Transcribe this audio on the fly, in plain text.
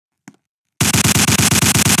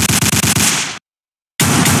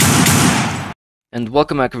And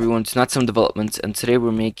welcome back everyone to Not Some Developments, and today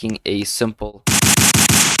we're making a simple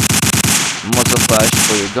muzzle flash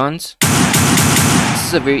for your guns. This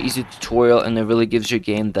is a very easy tutorial and it really gives your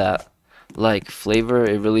game that flavor.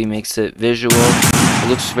 It really makes it visual. It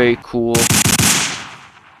looks very cool.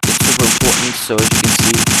 It's super important, so as you can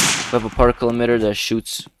see, we have a particle emitter that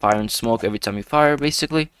shoots fire and smoke every time you fire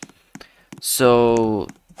basically. So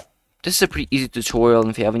this is a pretty easy tutorial, and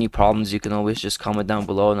if you have any problems you can always just comment down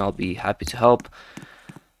below and I'll be happy to help.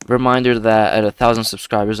 Reminder that at 1,000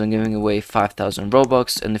 subscribers I'm giving away 5,000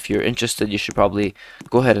 Robux, and if you're interested you should probably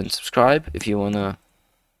go ahead and subscribe if you want to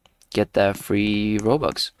get that free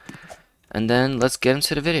Robux. And then let's get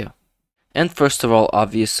into the video. And first of all,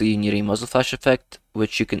 obviously you need a muzzle flash effect,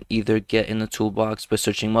 which you can either get in the toolbox by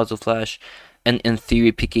searching muzzle flash and in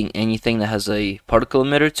theory picking anything that has a particle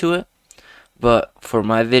emitter to it. But for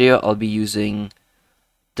my video I'll be using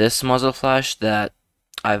this muzzle flash that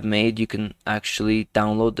I've made. You can actually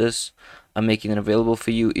download this. I'm making it available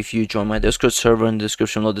for you if you join my Discord server. In the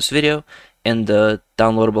description below this video, in the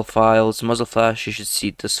downloadable files muzzle flash, you should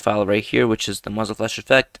see this file right here, which is the muzzle flash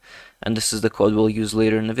effect, and this is the code we'll use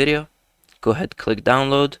later in the video. Go ahead, click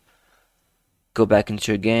download, go back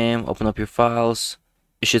into your game, open up your files.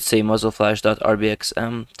 It should say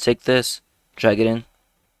muzzleflash.rbxm. Take this, drag it in,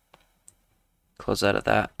 close out of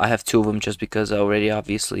that. I have two of them just because I already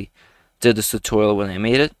obviously did this tutorial when I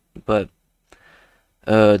made it, but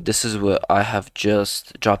this is what I have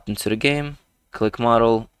just dropped into the game. Click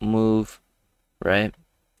model, move, right?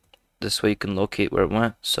 This way you can locate where it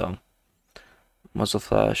went. So muzzle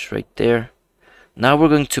flash right there. Now we're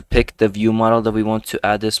going to pick the view model that we want to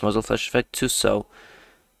add this muzzle flash effect to. So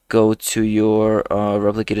go to your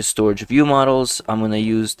replicated storage view models. I'm going to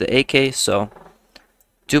use the AK, so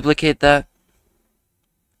duplicate that.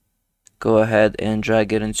 Go ahead and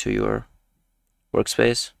drag it into your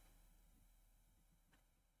workspace.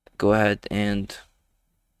 Go ahead and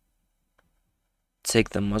take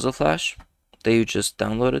the muzzle flash that you just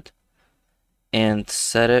downloaded and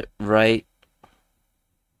set it right.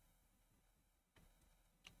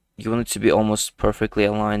 You want it to be almost perfectly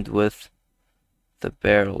aligned with the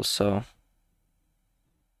barrel, so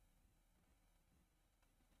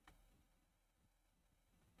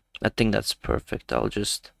I think that's perfect. I'll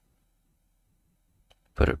just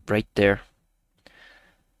put it right there.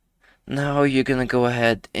 Now you're gonna go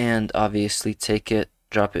ahead and obviously take it,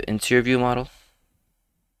 drop it into your view model.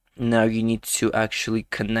 Now you need to actually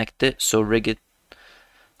connect it, so rig it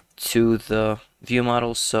to the view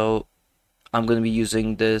model. So I'm gonna be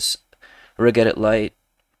using this Rig Edit Lite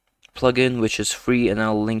plugin, which is free, and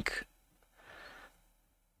I'll link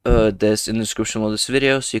this in the description of this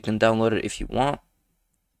video so you can download it if you want.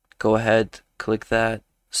 Go ahead, click that,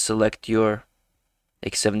 select your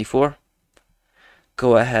X74.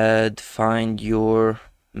 Go ahead, find your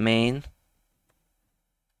main,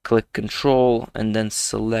 click Control, and then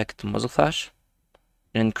select muzzle flash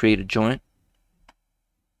and create a joint.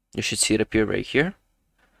 You should see it appear right here.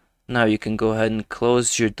 Now you can go ahead and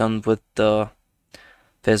close. You're done with the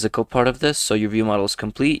physical part of this, so your view model is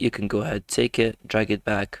complete. You can go ahead, take it, drag it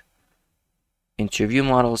back into your view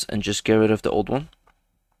models and just get rid of the old one,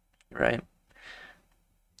 right?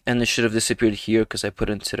 And it should have disappeared here because I put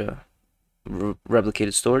it into the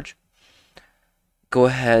replicated storage. Go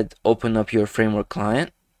ahead, open up your framework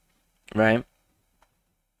client, right?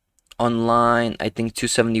 On line, I think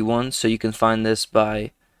 271, so you can find this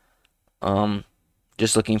by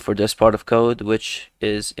just looking for this part of code, which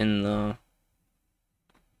is in the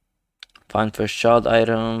find first child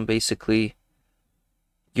item. Basically,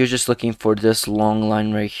 you're just looking for this long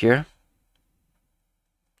line right here,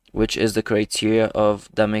 which is the criteria of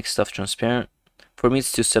that makes stuff transparent. For me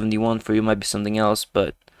it's 271, for you might be something else,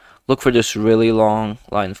 but look for this really long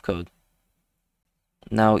line of code.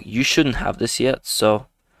 Now you shouldn't have this yet, so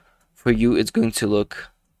for you it's going to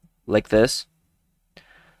look like this.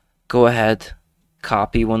 Go ahead,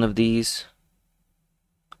 copy one of these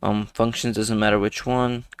functions, doesn't matter which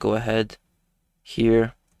one. Go ahead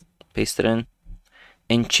here, paste it in,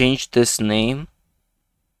 and change this name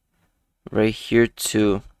right here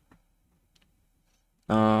to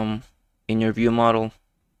in your view model,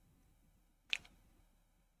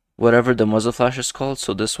 whatever the muzzle flash is called.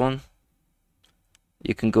 So this one,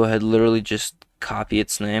 you can go ahead, literally just copy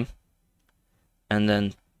its name and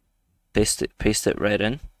then paste it right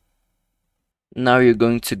in. Now you're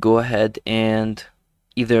going to go ahead and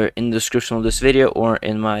either in the description of this video or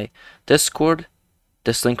in my Discord,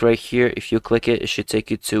 this link right here, if you click it, it should take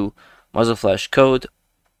you to muzzle flash code,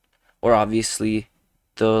 or obviously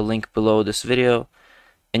the link below this video.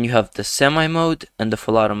 And you have the semi mode and the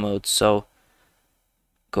full auto mode. So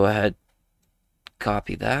go ahead,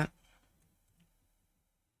 Copy that.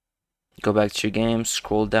 Go back to your game,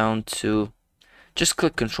 scroll down to, just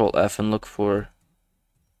click Control F and look for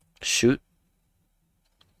shoot.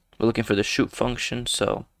 We're looking for the shoot function,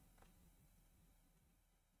 so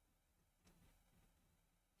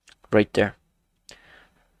right there.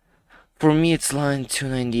 For me, it's line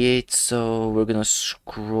 298, so we're gonna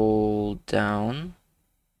scroll down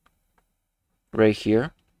right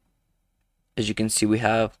here. As you can see, we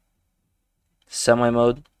have semi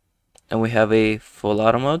mode and we have a full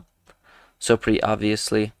auto mode. So pretty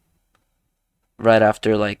obviously, right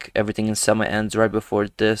after like everything in semi ends, right before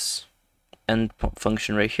this end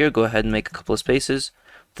function right here, go ahead and make a couple of spaces.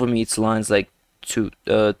 For me, it's lines like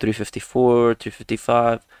 354,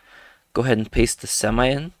 355. Go ahead and paste the semi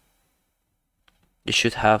in. You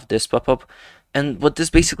should have this pop up, and what this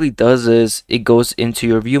basically does is it goes into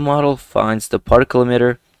your view model, finds the particle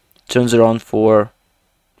emitter, turns it on for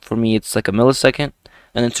me it's like a millisecond,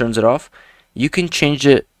 and then turns it off. You can change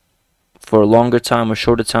it for a longer time or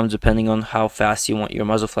shorter time depending on how fast you want your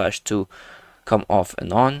muzzle flash to come off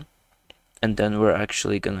and on. And then we're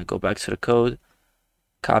actually gonna go back to the code,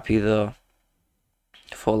 copy the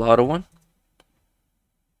full auto one,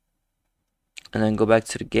 and then go back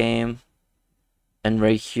to the game. And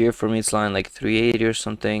right here, for me, it's line like 380 or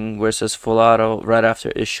something, where it says full auto, right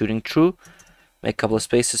after is shooting true. Make a couple of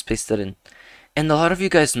spaces, paste that in. And a lot of you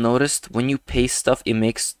guys noticed when you paste stuff, it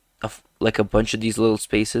makes like a bunch of these little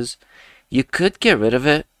spaces. You could get rid of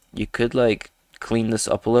it. You could like clean this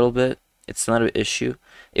up a little bit. It's not an issue.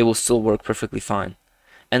 It will still work perfectly fine.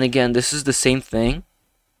 And again, this is the same thing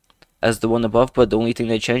as the one above, but the only thing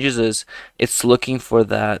that changes is it's looking for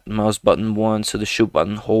that mouse button 1, so the shoot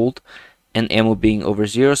button hold, and ammo being over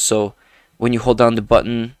 0. So when you hold down the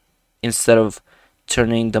button, instead of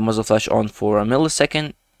turning the muzzle flash on for a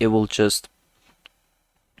millisecond, it will just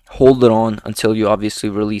hold it on until you obviously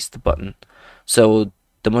release the button. So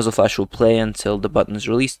the muzzle flash will play until the button is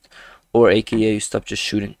released, or aka you stop just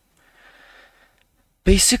shooting.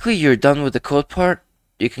 Basically, you're done with the code part.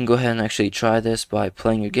 You can go ahead and actually try this by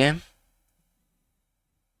playing your game.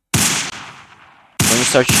 When you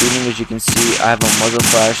start shooting, as you can see, I have a muzzle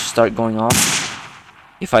flash start going off.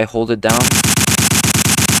 If I hold it down,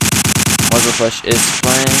 muzzle flash is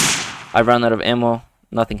playing. I run out of ammo,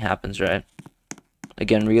 nothing happens, right?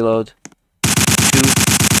 Again, reload. Shoot.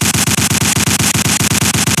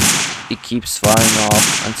 It keeps firing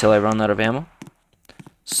off until I run out of ammo.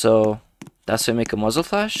 So that's how you make a muzzle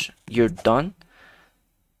flash. You're done.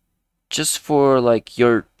 Just for like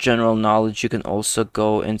your general knowledge, you can also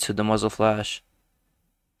go into the muzzle flash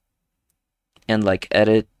and like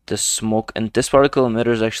edit the smoke, and this particle emitter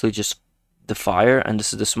is actually just the fire and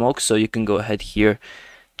this is the smoke. So you can go ahead here,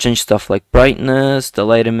 change stuff like brightness, the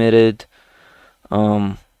light emitted,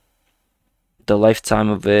 the lifetime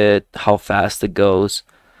of it, how fast it goes.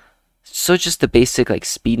 So just the basic like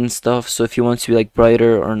speed and stuff. So if you want to be like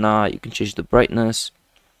brighter or not, you can change the brightness.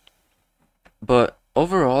 But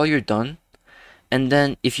overall, you're done. And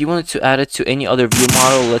then if you wanted to add it to any other view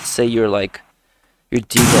model, let's say you're like your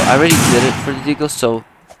deagle. I already did it for the deagle, so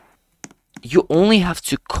you only have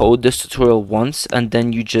to code this tutorial once, and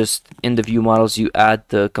then you just, in the view models, you add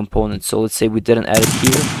the component. So let's say we didn't add it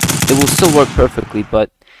here, it will still work perfectly, but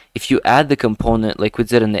if you add the component like we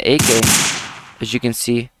did in the AK, as you can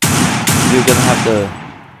see, you're gonna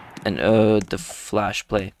have the flash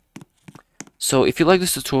play. So if you like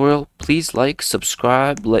this tutorial, please like,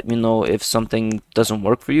 subscribe, let me know if something doesn't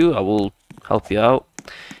work for you. I will help you out.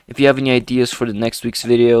 If you have any ideas for the next week's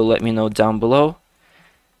video, let me know down below.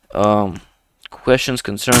 Questions,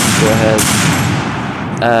 concerns, go ahead.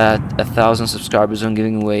 At 1,000 subscribers, I'm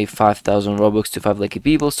giving away 5,000 Robux to 5 lucky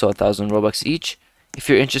people, so 1,000 Robux each. If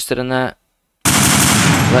you're interested in that,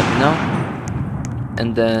 let me know.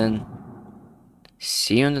 And then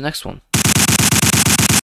see you in the next one.